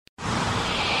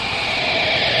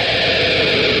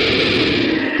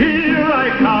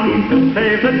to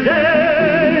save the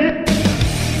day.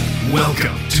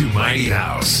 Welcome to Mighty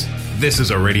House. This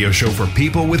is a radio show for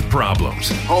people with problems,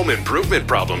 home improvement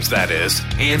problems, that is,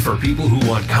 and for people who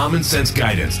want common sense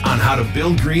guidance on how to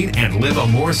build green and live a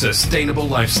more sustainable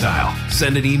lifestyle.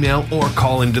 Send an email or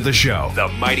call into the show. The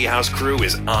Mighty House crew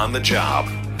is on the job.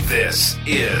 This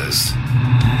is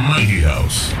Mighty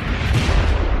House.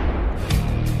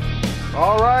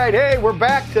 All right, hey, we're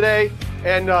back today,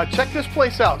 and check this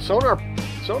place out. Sonar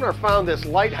found this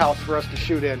lighthouse for us to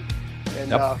shoot in,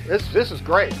 and this is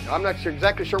great. I'm not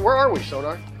exactly sure. Where are we,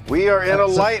 Sonar? We are in a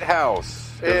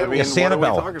lighthouse.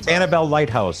 Sanibel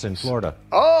Lighthouse in Florida.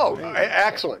 Oh,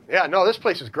 excellent. Yeah, no, this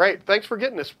place is great. Thanks for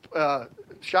getting this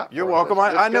shot. You're welcome.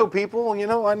 I know people, I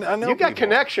know you got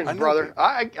connections, brother.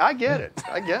 I get it.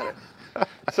 I get it.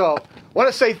 So, want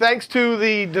to say thanks to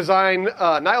the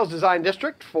Niles Design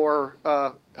District for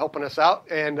helping us out,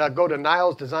 and go to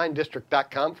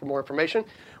nilesdesigndistrict.com for more information.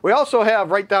 We also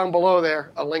have right down below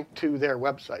there a link to their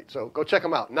website, so go check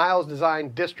them out,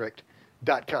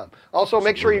 nilesdesigndistrict.com. Also,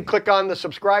 make sure you click on the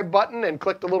subscribe button and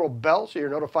click the little bell so you're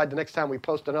notified the next time we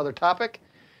post another topic.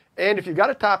 And if you've got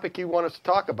a topic you want us to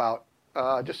talk about,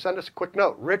 just send us a quick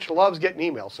note. Rich loves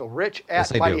getting emails, so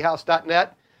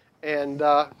rich@mightyhouse.net. And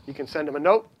you can send him a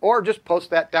note or just post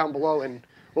that down below, and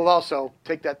we'll also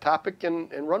take that topic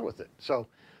and run with it. So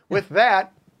with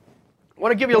that, I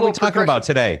want to give you a little What are we talking about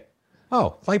today?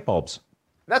 Oh, light bulbs.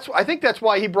 I think that's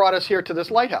why he brought us here to this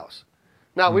lighthouse.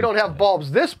 Now, we don't have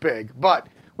bulbs this big, but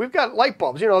we've got light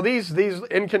bulbs. These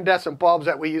incandescent bulbs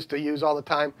that we used to use all the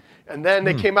time. And then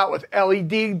they came out with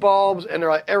LED bulbs, and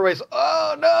everybody's,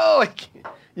 oh, no,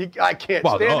 I can't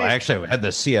stand these. Actually, we had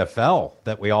the CFL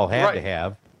that we all had to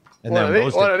have. And one of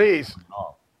these.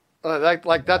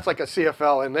 That's like a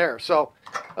CFL in there. So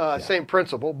same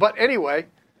principle. But anyway,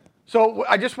 so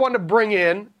I just wanted to bring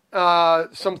in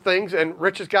some things, and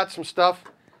Rich has got some stuff,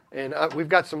 and we've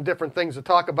got some different things to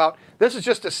talk about. This is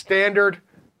just a standard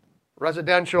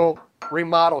residential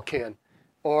remodel can,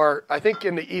 or I think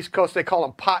in the East Coast they call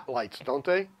them pot lights, don't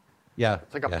they? Yeah.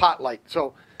 It's like a pot light.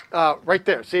 So right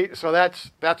there, see? So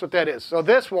that's what that is. So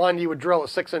this one, you would drill a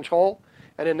 6-inch hole,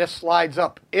 and then this slides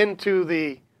up into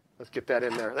let's get that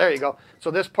in there. There you go.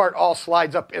 So this part all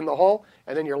slides up in the hole,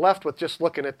 and then you're left with just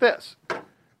looking at this.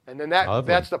 And then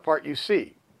that's the part you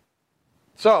see.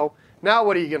 So now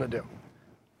what are you going to do?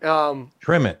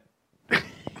 Trim it.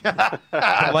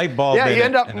 Light bulb. Yeah, you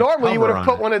end up, normally you would have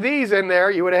put one of these in there.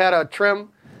 You would have had a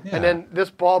trim, and then this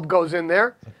bulb goes in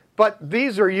there. But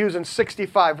these are using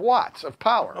 65 watts of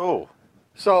power. Oh.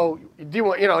 So do you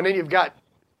want, and then you've got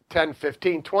 10,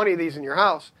 15, 20 of these in your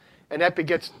house, and that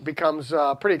becomes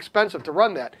pretty expensive to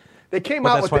run that. They came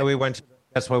out with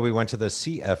that's why we went to the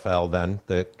CFL then,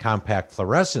 the compact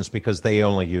fluorescence, because they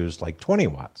only used like 20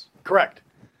 watts. Correct.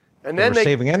 And then they were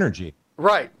saving energy.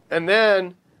 Right. And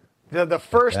then the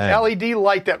first LED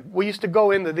light that we used to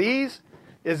go into these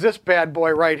is this bad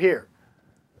boy right here.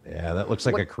 Yeah, that looks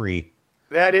like a Cree.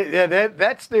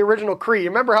 That's the original Cree. You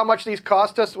remember how much these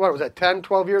cost us? What was that, 10,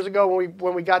 12 years ago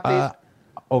when we got these?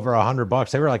 Over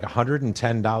 $100. They were like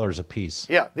 $110 a piece.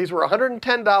 Yeah, these were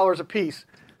 $110 a piece.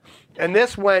 And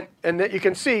this went, and you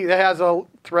can see that has a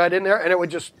thread in there, and it would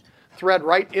just thread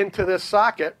right into this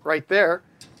socket right there.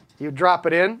 You drop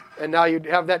it in, and now you'd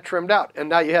have that trimmed out. And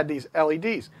now you had these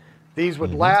LEDs. These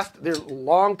would last a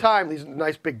long time. These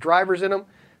nice big drivers in them.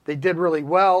 They did really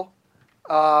well.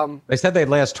 They said they'd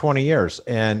last 20 years.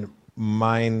 And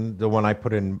mine, the one I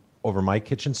put in over my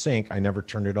kitchen sink, I never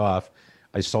turned it off.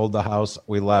 I sold the house.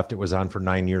 We left. It was on for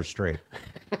 9 years straight.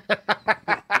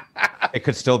 It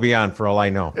could still be on for all I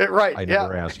know. Right. I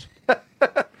never asked.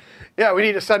 Yeah, we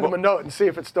need to send them a note and see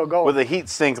if it's still going. With a heat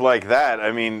sink like that,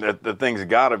 I mean, the thing's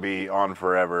got to be on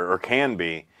forever, or can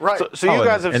be. Right. So you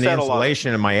guys have said said the a lot.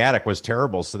 insulation in my attic was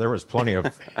terrible, so there was plenty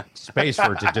of space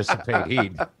for it to dissipate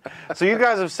heat. So you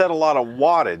guys have said a lot of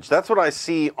wattage. That's what I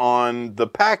see on the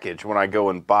package when I go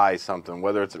and buy something,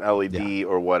 whether it's an LED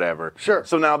or whatever. Sure.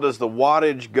 So now does the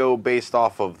wattage go based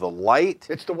off of the light?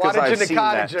 It's the wattage in the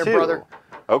cottage there, brother.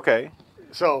 Okay.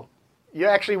 So you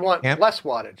actually want less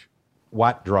wattage.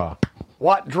 Watt draw.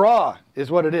 Watt draw is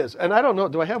what it is. And I don't know,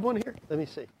 do I have one here? Let me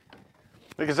see.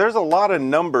 Because there's a lot of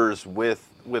numbers with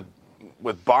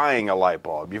buying a light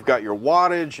bulb. You've got your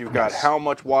wattage, you've got how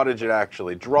much wattage it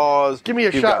actually draws. Give me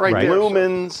a shot right there.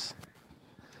 Lumens.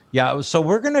 Yeah, so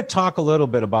we're going to talk a little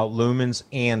bit about lumens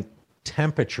and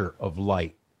temperature of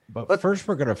light. But first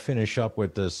we're going to finish up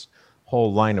with this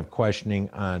whole line of questioning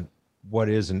on what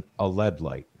is a LED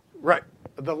light. Right,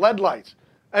 the LED lights.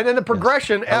 And then the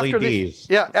progression after LEDs.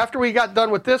 after we got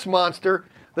done with this monster,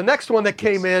 the next one that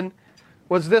came in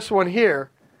was this one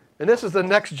here. And this is the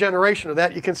next generation of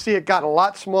that. You can see it got a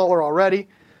lot smaller already.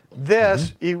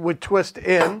 This you would twist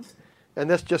in, and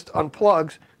this just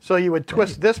unplugs. So you would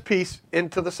twist this piece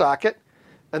into the socket,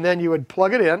 and then you would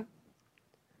plug it in,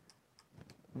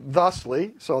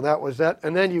 thusly. So that was that.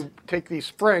 And then you take these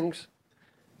springs,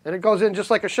 and it goes in just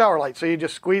like a shower light. So you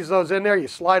just squeeze those in there, you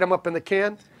slide them up in the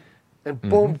can, and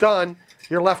boom, done.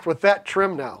 You're left with that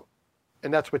trim now.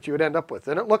 And that's what you would end up with.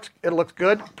 And it looks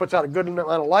good, puts out a good amount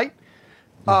of light.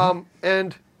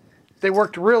 And they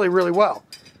worked really, really well.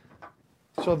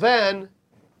 So then,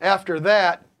 after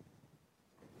that,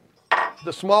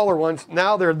 the smaller ones,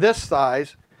 now they're this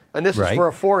size, and this is for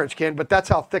a 4-inch can, but that's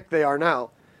how thick they are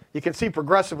now. You can see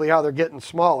progressively how they're getting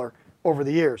smaller over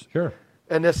the years. Sure.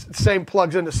 And this same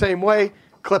plugs in the same way,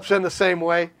 clips in the same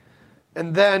way.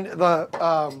 And then the...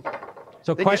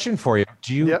 So question for you.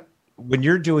 Do you, Yep. when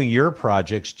you're doing your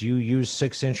projects, do you use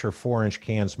 6-inch or 4-inch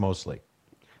cans mostly?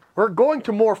 We're going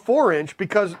to more 4-inch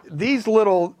because these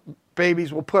little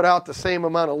babies will put out the same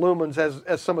amount of lumens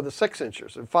as some of the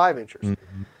 6-inchers and 5-inchers.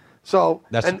 So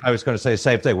I was going to say the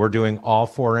same thing. We're doing all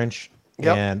 4-inch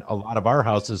Yep. and a lot of our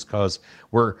houses, because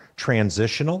we're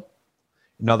transitional.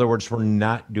 In other words, we're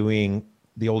not doing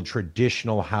the old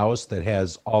traditional house that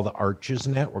has all the arches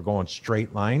in it. We're going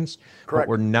straight lines. Correct. But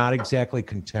we're not exactly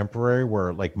contemporary.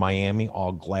 We're like Miami,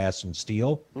 all glass and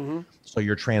steel. So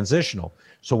you're transitional.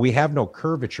 So we have no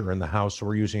curvature in the house, so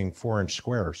we're using 4-inch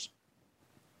squares.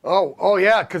 Oh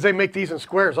yeah, because they make these in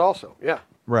squares also. Yeah.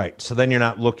 Right. So then you're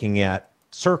not looking at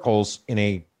circles in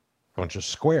a bunch of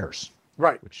squares,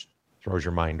 Right. which throws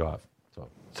your mind off.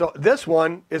 So this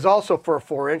one is also for a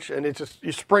 4-inch, and it's just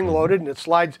you spring loaded and it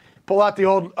slides. Pull out the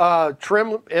old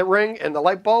trim ring and the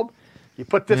light bulb. You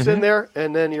put this in there,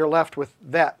 and then you're left with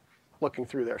that looking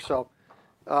through there. So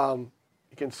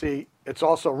you can see it's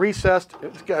also recessed.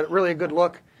 It's got really a good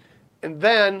look. And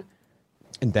then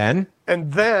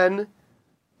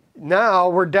now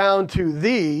we're down to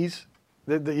these.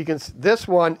 This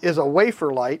one is a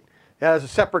wafer light. It has a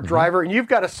separate driver, and you've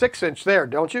got a 6-inch there,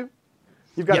 don't you?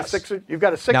 You've got Yes. a 6-inch. You've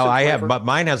got a 6-inch. Now I wafer. have, but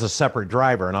mine has a separate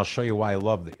driver, and I'll show you why I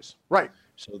love these. Right.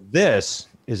 So this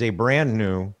is a brand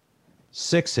new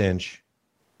 6-inch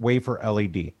wafer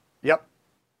LED. Yep.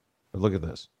 But look at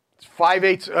this. It's 5/8.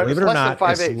 Believe It's it or less not, than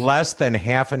it's 5/8. less than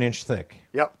half an inch thick.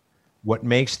 Yep. What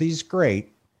makes these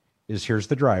great is here's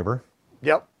the driver.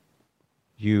 Yep.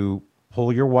 You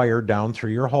pull your wire down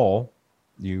through your hole.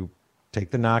 You take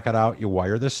the knockout out. You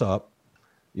wire this up.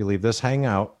 You leave this hang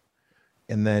out.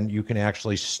 And then you can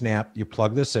actually you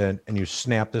plug this in and you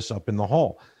snap this up in the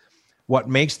hole. What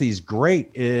makes these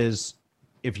great is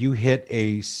if you hit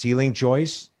a ceiling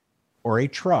joist or a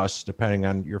truss, depending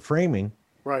on your framing,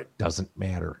 Right. doesn't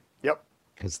matter. Yep.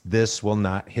 Because this will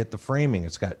not hit the framing.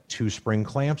 It's got 2 spring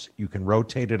clamps. You can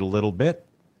rotate it a little bit.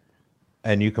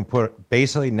 And you can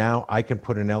basically now I can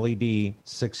put an LED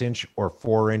 6-inch or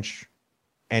 4-inch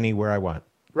anywhere I want.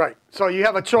 Right. So you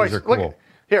have a choice. These are cool.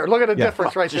 Look at the Yeah.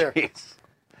 difference right there. Jeez.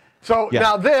 So Yeah.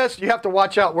 now this, you have to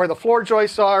watch out where the floor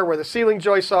joists are, where the ceiling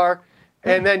joists are,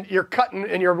 and then you're cutting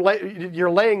and you're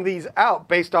laying these out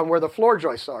based on where the floor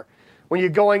joists are. When you're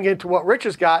going into what Rich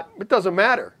has got, it doesn't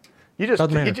matter. You just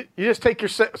Doesn't matter. you just take your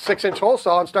 6-inch hole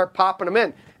saw and start popping them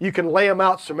in. You can lay them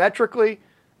out symmetrically,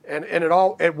 and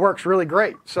it works really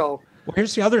great. So Well,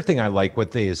 here's the other thing I like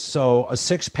with these. So a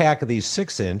 6-pack of these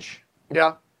 6-inch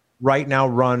yeah, right now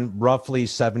run roughly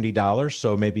 $70,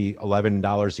 so maybe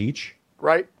 $11 each.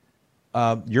 right.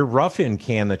 Your rough-in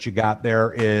can that you got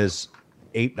there is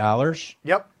 $8,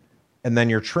 Yep, and then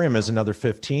your trim is another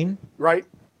 $15. right.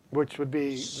 Which would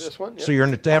be this one. So yeah. you're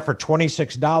into that for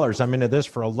 $26. I'm into this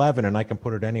for $11, and I can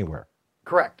put it anywhere.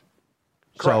 Correct.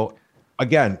 So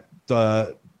again,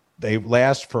 they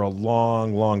last for a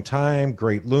long, long time.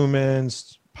 Great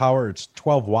lumens, power. It's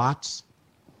 12 watts.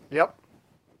 Yep.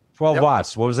 12 Yep.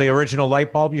 watts. What was the original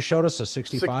light bulb you showed us? A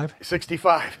 65?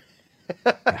 65.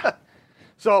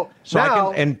 So I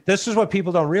now, can, and this is what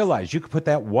people don't realize. You could put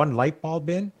that one light bulb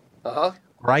in, or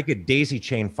I could daisy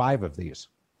chain 5 of these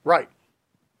right.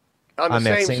 On the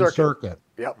that same circuit.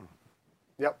 Yep.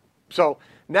 Yep. So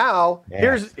now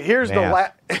Math. here's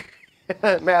the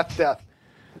math death.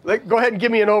 Go ahead and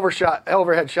give me an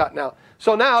overhead shot now.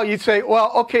 So now you'd say,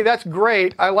 well, okay, that's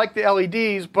great. I like the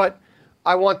LEDs, but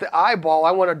I want the eyeball.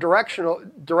 I want a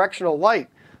directional light.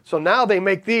 So now they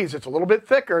make these. It's a little bit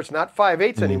thicker. It's not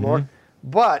 5/8 anymore.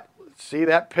 But see,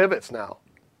 that pivots now.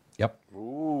 Yep.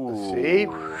 See?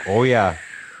 Oh, yeah.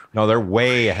 No, they're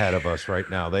way ahead of us right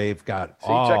now. They've got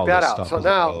all check that this out. stuff So is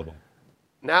now- available.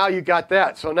 Now you got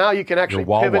that. So now you can actually Your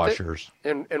wall pivot washers.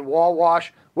 it and wall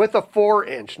wash with a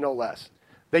 4-inch, no less.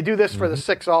 They do this for the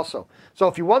 6 also. So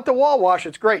if you want the wall wash,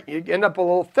 it's great. You end up with a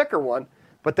little thicker one,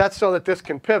 but that's so that this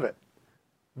can pivot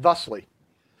thusly.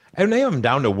 And they have them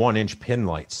down to 1-inch pin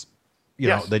lights, you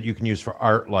Yes. know, that you can use for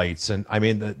art lights. And I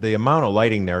mean, the amount of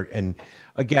lighting there. And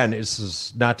again, this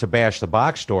is not to bash the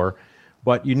box store,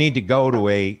 but you need to go to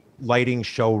a lighting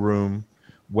showroom,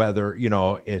 whether, you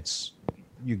know,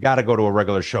 you got to go to a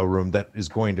regular showroom that is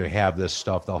going to have this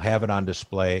stuff. They'll have it on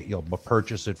display. You'll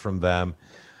purchase it from them,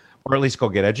 or at least go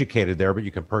get educated there, but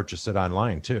you can purchase it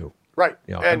online too. Right.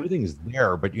 You know, And everything's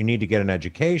there, but you need to get an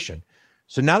education.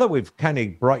 So now that we've kind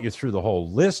of brought you through the whole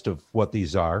list of what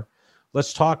these are,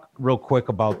 let's talk real quick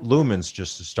about lumens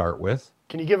just to start with.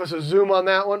 can you give us a zoom on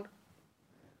that one?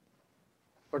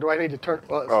 Or do I need to turn?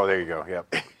 Well, Oh, there you go.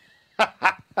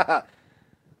 Yep.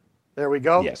 there we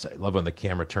go. Yes, I love when the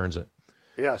camera turns it.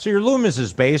 Yes. So your lumens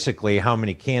is basically how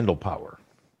many candle power.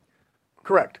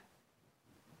 Correct.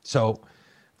 So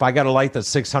if I got a light that's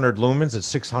 600 lumens, it's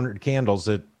 600 candles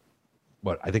at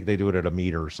what? I think they do it at a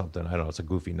meter or something. I don't know. It's a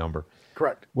goofy number.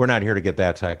 Correct. We're not here to get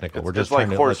that technical. We're It's just like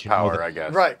trying to let you know horsepower, that- I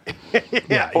guess. Right.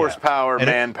 Yeah, Horsepower, And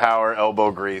it- manpower,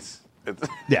 elbow grease. It's,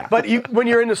 yeah. But when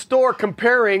you're in the store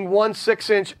comparing one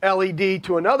 6-inch LED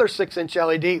to another 6-inch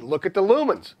LED, look at the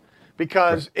lumens,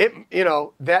 because it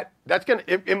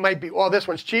might be, well, this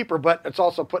one's cheaper, but it's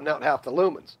also putting out half the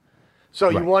lumens. So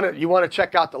Right. you want to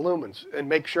check out the lumens and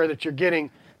make sure that you're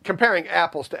comparing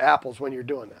apples to apples when you're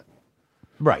doing that.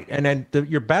 Right. And then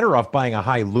you're better off buying a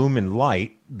high lumen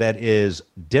light that is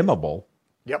dimmable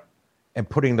Yep. and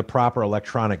putting the proper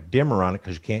electronic dimmer on it,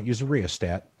 because you can't use a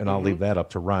rheostat. And I'll leave that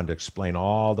up to Ron to explain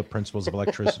all the principles of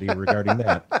electricity regarding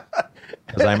that.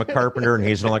 Because I'm a carpenter and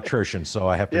he's an electrician, so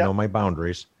I have to Yeah. know my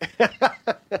boundaries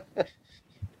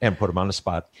and put them on the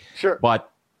spot. Sure.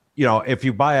 But, you know, if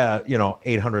you buy a,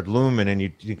 800 lumen and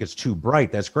you think it's too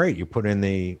bright, that's great. You put in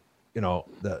the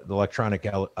electronic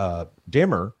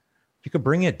dimmer, you could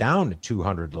bring it down to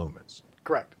 200 lumens.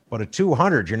 Correct. But at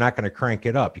 200, you're not going to crank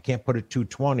it up. You can't put it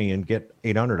 220 and get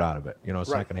 800 out of it. It's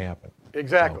Right. not going to happen.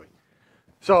 Exactly.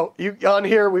 So on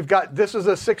here we've got, this is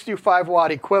a 65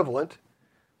 watt equivalent,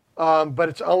 but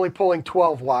it's only pulling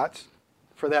 12 watts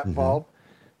for that bulb.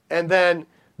 And then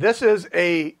this is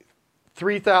a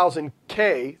 3000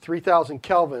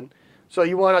 Kelvin. So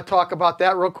you want to talk about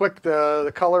that real quick,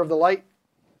 the color of the light?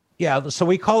 Yeah, so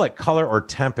we call it color or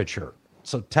temperature.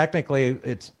 So technically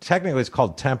it's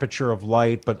called temperature of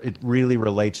light, but it really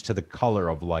relates to the color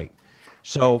of light.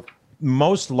 So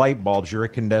most light bulbs, your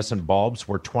incandescent bulbs,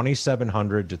 were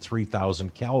 2700 to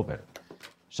 3000 Kelvin.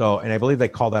 So, and I believe they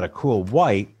call that a cool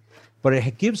white, but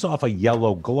it gives off a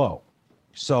yellow glow.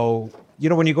 So,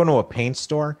 when you go to a paint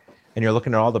store and you're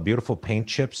looking at all the beautiful paint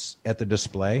chips at the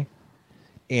display,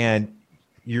 and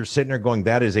you're sitting there going,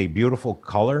 that is a beautiful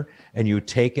color, and you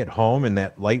take it home and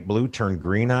that light blue turned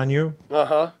green on you,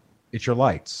 it's your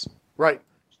lights. Right.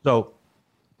 So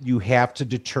you have to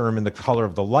determine the color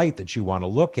of the light that you want to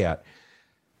look at.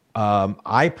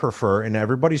 I prefer, and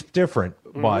everybody's different,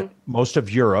 but most of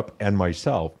Europe and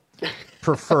myself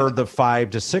prefer the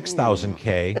 5,000 to 6,000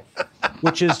 K,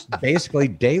 which is basically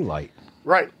daylight.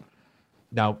 Right.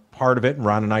 Now, part of it, and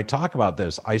Ron and I talk about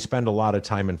this, I spend a lot of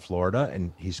time in Florida,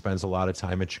 and he spends a lot of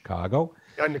time in Chicago.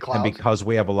 And the clouds. And because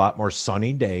we have a lot more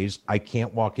sunny days, I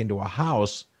can't walk into a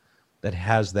house that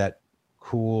has that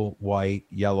cool white,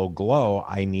 yellow glow.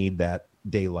 I need that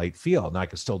daylight feel. Now, I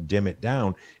can still dim it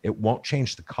down. It won't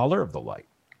change the color of the light,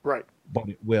 Right. but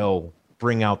it will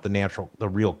bring out the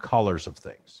real colors of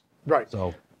things. Right.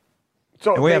 So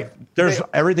So and there's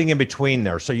everything in between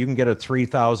there. So you can get a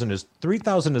 3000 is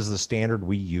the standard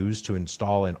we use to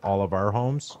install in all of our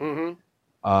homes.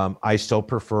 I still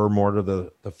prefer more to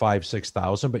the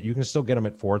 5,000-6,000, but you can still get them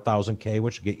at 4,000 K,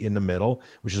 which will get you in the middle,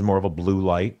 which is more of a blue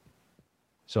light.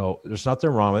 So there's nothing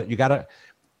wrong with it. You got to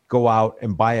go out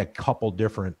and buy a couple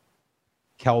different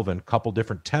Kelvin, couple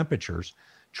different temperatures,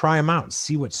 try them out and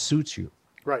see what suits you.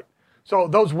 Right. So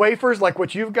those wafers, like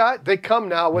what you've got, they come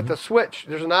now with a switch.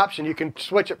 There's an option. You can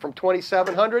switch it from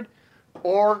 2,700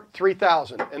 or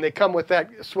 3,000, and they come with that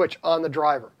switch on the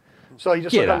driver. So you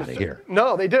just Get look on outta the, here.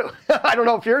 No, they do. I don't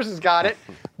know if yours has got it,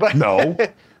 but No.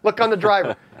 look on the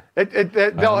driver.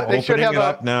 They should have it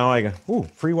up now. I go,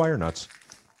 free wire nuts.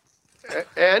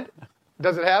 And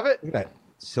does it have it? Look at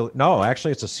that. No,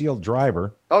 actually, it's a sealed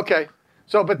driver. Okay.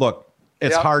 So, but Look,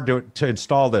 it's Yeah. hard to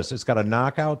install this. It's got a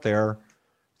knockout there,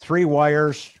 3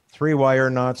 wires, 3 wire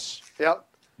nuts. Yep.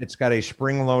 It's got a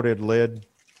spring-loaded lid.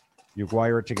 You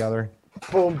wire it together.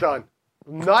 Boom, done.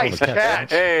 Nice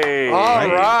catch. Hey. All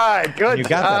right. Good You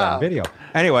got that on job. video.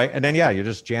 Anyway, and then, you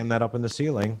just jam that up in the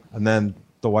ceiling. And then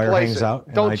the wire Place hangs it. out.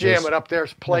 and Don't I jam just- it up there.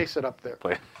 Place it up there.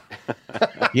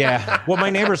 Yeah. Well, my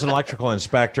neighbor's an electrical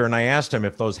inspector, and I asked him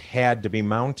if those had to be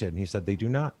mounted, and he said they do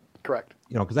not. Correct.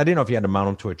 You know, because I didn't know if you had to mount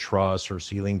them to a truss or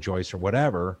ceiling joist or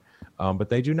whatever, but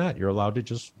they do not. You're allowed to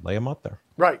just lay them up there.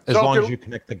 Right. As So if long you're- as you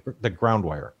connect the ground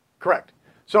wire. Correct.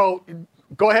 So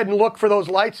go ahead and look for those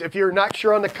lights. If you're not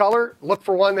sure on the color, look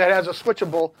for one that has a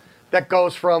switchable that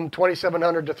goes from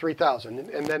 2,700 to 3,000,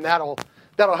 and then that'll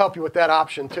help you with that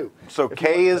option too. So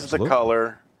K is the Absolutely.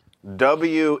 color,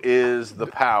 W is the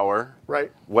power,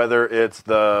 Right. whether it's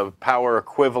the power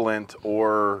equivalent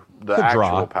or the The actual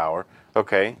draw. power.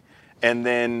 Okay. And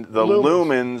then the Lumens.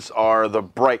 lumens are the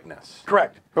brightness.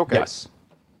 Correct. Okay. Yes.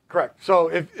 Correct. So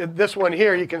if this one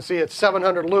here, you can see it's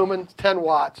 700 lumens, 10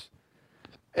 watts,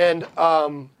 and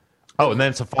Oh, and then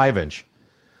it's a 5-inch.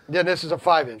 then this is a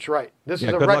 5-inch, right? This Yeah,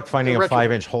 is a good luck finding a retro-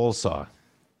 5-inch hole saw.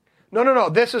 No.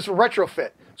 This is a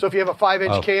retrofit. So if you have a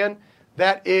 5-inch Oh. can,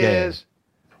 that is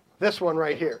this one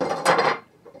right here.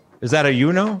 Is that a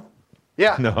Uno?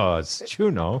 Yeah. No, it's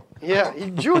Juno. Yeah,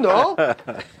 you know.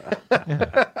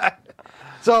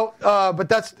 So, but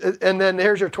that's, and then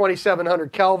here's your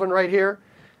 2,700 Kelvin right here.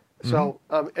 So,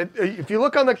 if you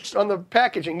look on the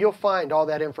packaging, you'll find all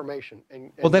that information.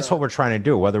 Well, that's what we're trying to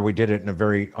do, whether we did it in a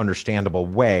very understandable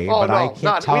way. Oh, but I no, can't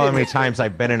not- tell we how didn't many do- times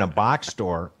I've been in a box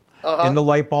store in the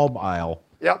light bulb aisle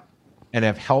Yep. and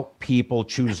have helped people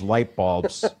choose light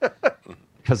bulbs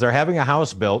because they're having a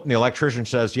house built and the electrician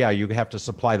says, yeah, you have to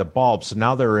supply the bulbs. So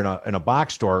now they're in a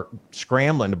box store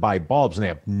scrambling to buy bulbs and they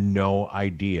have no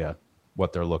idea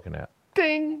what they're looking at.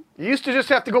 Ding. You used to just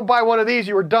have to go buy one of these.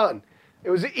 You were done. It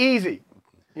was easy.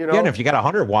 You know. Yeah, and if you got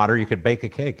 100 water, you could bake a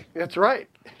cake. That's right.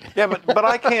 Yeah, but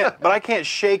I can't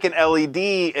shake an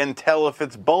LED and tell if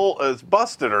it's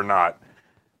busted or not.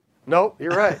 No,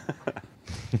 you're right.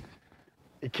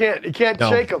 You can't No.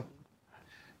 shake them.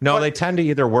 No, they tend to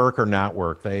either work or not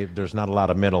work. There's not a lot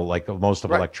of middle like most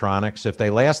of Right. electronics. If they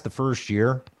last the first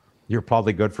year, you're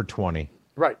probably good for 20.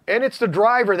 Right. And it's the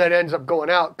driver that ends up going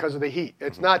out because of the heat.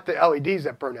 It's not the LEDs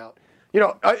that burn out. You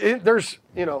know, there's,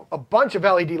 a bunch of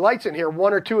LED lights in here.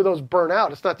 One or two of those burn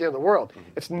out. It's not the end of the world.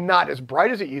 It's not as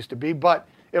bright as it used to be, but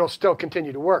it'll still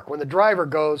continue to work. When the driver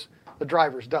goes, the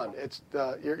driver's done. It's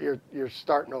you're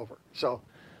starting over. So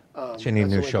So you need a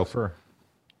that's new the way it goes. chauffeur.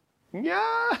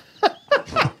 Yeah.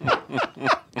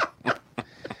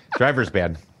 Driver's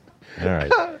bad. All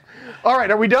right. All right.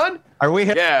 Are we done? Are we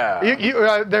hit?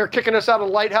 Yeah, They're kicking us out of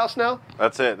the lighthouse now.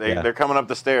 that's it. Yeah. They're coming up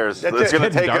the stairs. That's It's it. gonna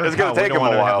Getting take dark it's gonna out. We take don't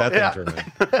them a wanna while. have that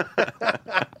thing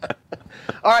turning.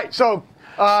 All right, so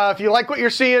if you like what you're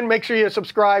seeing, make sure you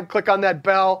subscribe, click on that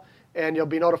bell, and you'll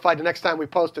be notified the next time we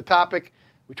post a topic.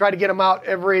 We try to get them out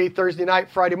every Thursday night,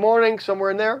 Friday morning, somewhere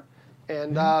in there.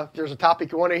 And if there's a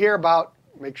topic you want to hear about,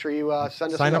 make sure you send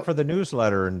us a Sign note. up for the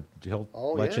newsletter and he'll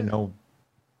let yeah. you know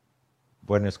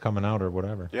when it's coming out or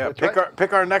whatever. Yeah, That's right.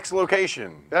 pick our next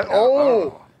location.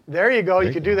 There you go.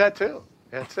 You could do that too.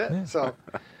 That's it. So,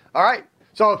 all right.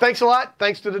 So thanks a lot.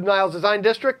 Thanks to the Niles Design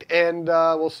District, and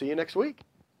we'll see you next week.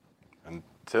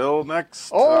 Until next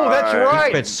Oh, that's time.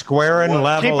 right. Keep it square and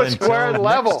level Keep it square until and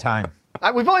level. next time.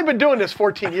 We've only been doing this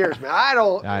 14 years, man. I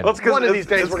don't. I know. Well, it's 'cause one of these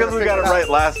days it's we're 'cause gonna we got figure it it right out.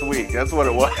 last week. That's what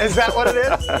it was. Is that what it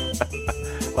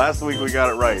is? Last week we got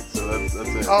it right, so that's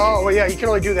it. Oh, well, yeah. You can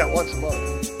only do that once a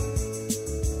month.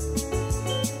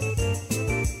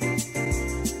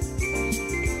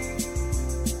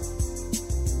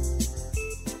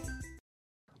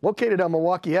 Located on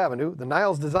Milwaukee Avenue, the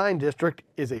Niles Design District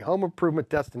is a home improvement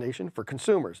destination for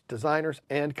consumers, designers,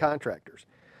 and contractors.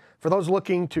 For those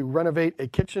looking to renovate a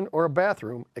kitchen or a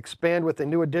bathroom, expand with a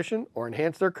new addition, or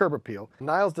enhance their curb appeal,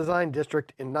 Niles Design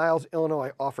District in Niles,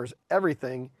 Illinois offers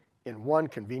everything in one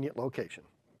convenient location.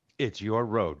 It's your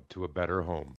road to a better home.